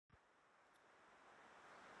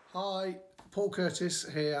Hi, Paul Curtis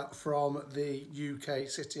here from the UK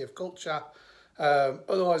City of Culture,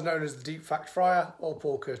 otherwise known as the Deep Fact Friar or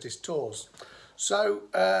Paul Curtis Tours. So,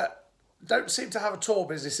 don't seem to have a tour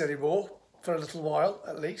business anymore, for a little while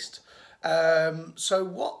at least. So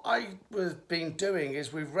what I've been doing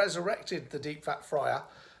is we've resurrected the Deep Fact Friar,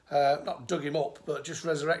 not dug him up, but just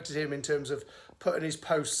resurrected him in terms of putting his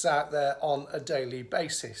posts out there on a daily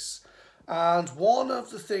basis. And one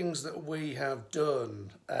of the things that we have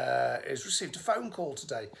done is received a phone call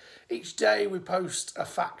today. Each day we post a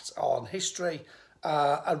fact on history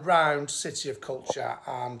around City of Culture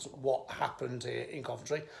and what happened here in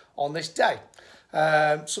Coventry on this day.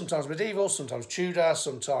 Sometimes medieval, sometimes Tudor,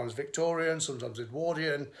 sometimes Victorian, sometimes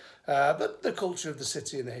Edwardian, but the culture of the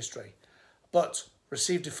city and the history. But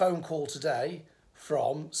received a phone call today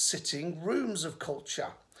from Sitting Rooms of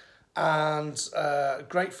Culture. And a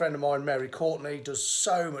great friend of mine, Mary Courtney, does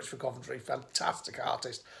so much for Coventry. Fantastic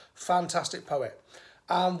artist, fantastic poet.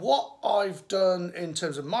 And what I've done in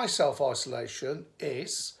terms of my self-isolation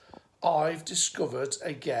is I've discovered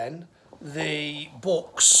again the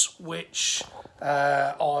books which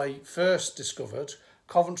I first discovered,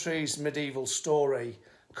 Coventry's Medieval Story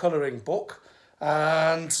colouring book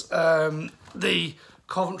and the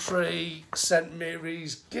Coventry St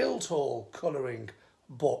Marys Guildhall colouring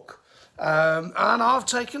book. And I've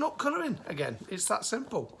taken up colouring again. It's that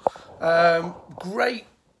simple. Great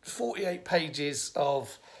 48 pages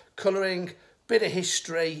of colouring, bit of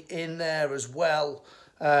history in there as well,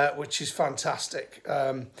 which is fantastic.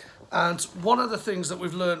 And one of the things that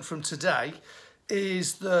we've learned from today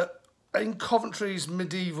is that in Coventry's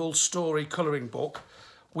Medieval Story colouring book,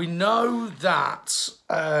 we know that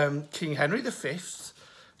King Henry V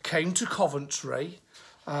came to Coventry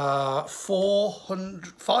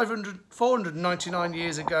 499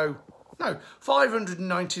 years ago. No,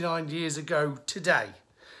 599 years ago today.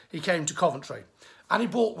 He came to Coventry and he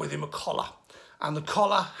brought with him a collar. And the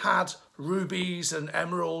collar had rubies and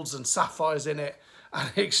emeralds and sapphires in it.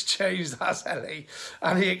 And he exchanged that, Ellie,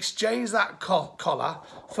 and he exchanged that collar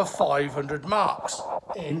for 500 marks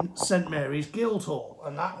in St Marys Guildhall.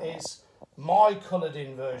 And that is my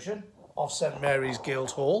coloured-in version of St Marys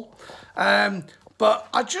Guildhall. But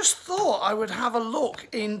I just thought I would have a look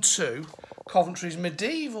into Coventry's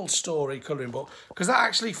Medieval Story colouring book, because that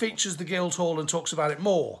actually features the Guildhall and talks about it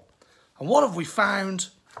more. And what have we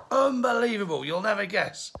found? Unbelievable. You'll never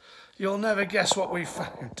guess. You'll never guess what we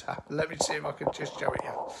found. Let me see if I can just show it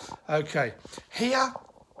you. Okay, here,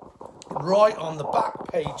 right on the back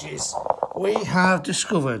pages, we have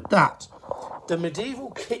discovered that the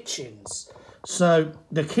medieval kitchens, so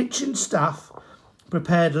the kitchen staff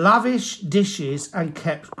prepared lavish dishes and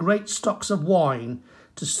kept great stocks of wine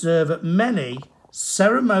to serve at many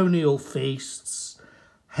ceremonial feasts.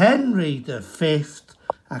 Henry V,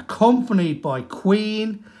 accompanied by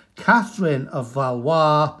Queen Catherine of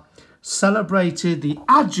Valois, celebrated the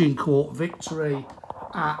Agincourt victory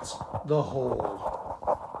at the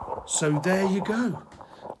hall. So there you go.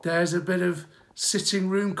 There's a bit of sitting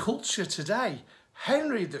room culture today.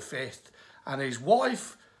 Henry V and his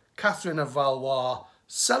wife, Catherine of Valois,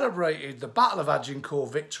 celebrated the Battle of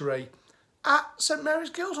Agincourt victory at St Marys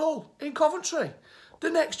Guildhall in Coventry, the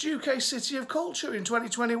next UK City of Culture in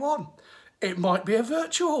 2021. It might be a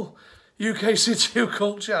virtual UK City of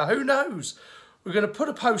Culture, who knows? We're going to put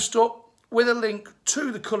a post up with a link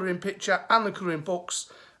to the colouring picture and the colouring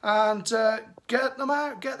books and get them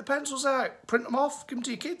out, get the pencils out, print them off, give them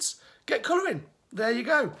to your kids, get colouring. There you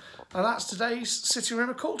go. And that's today's Sitting Room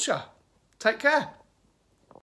of Culture. Take care.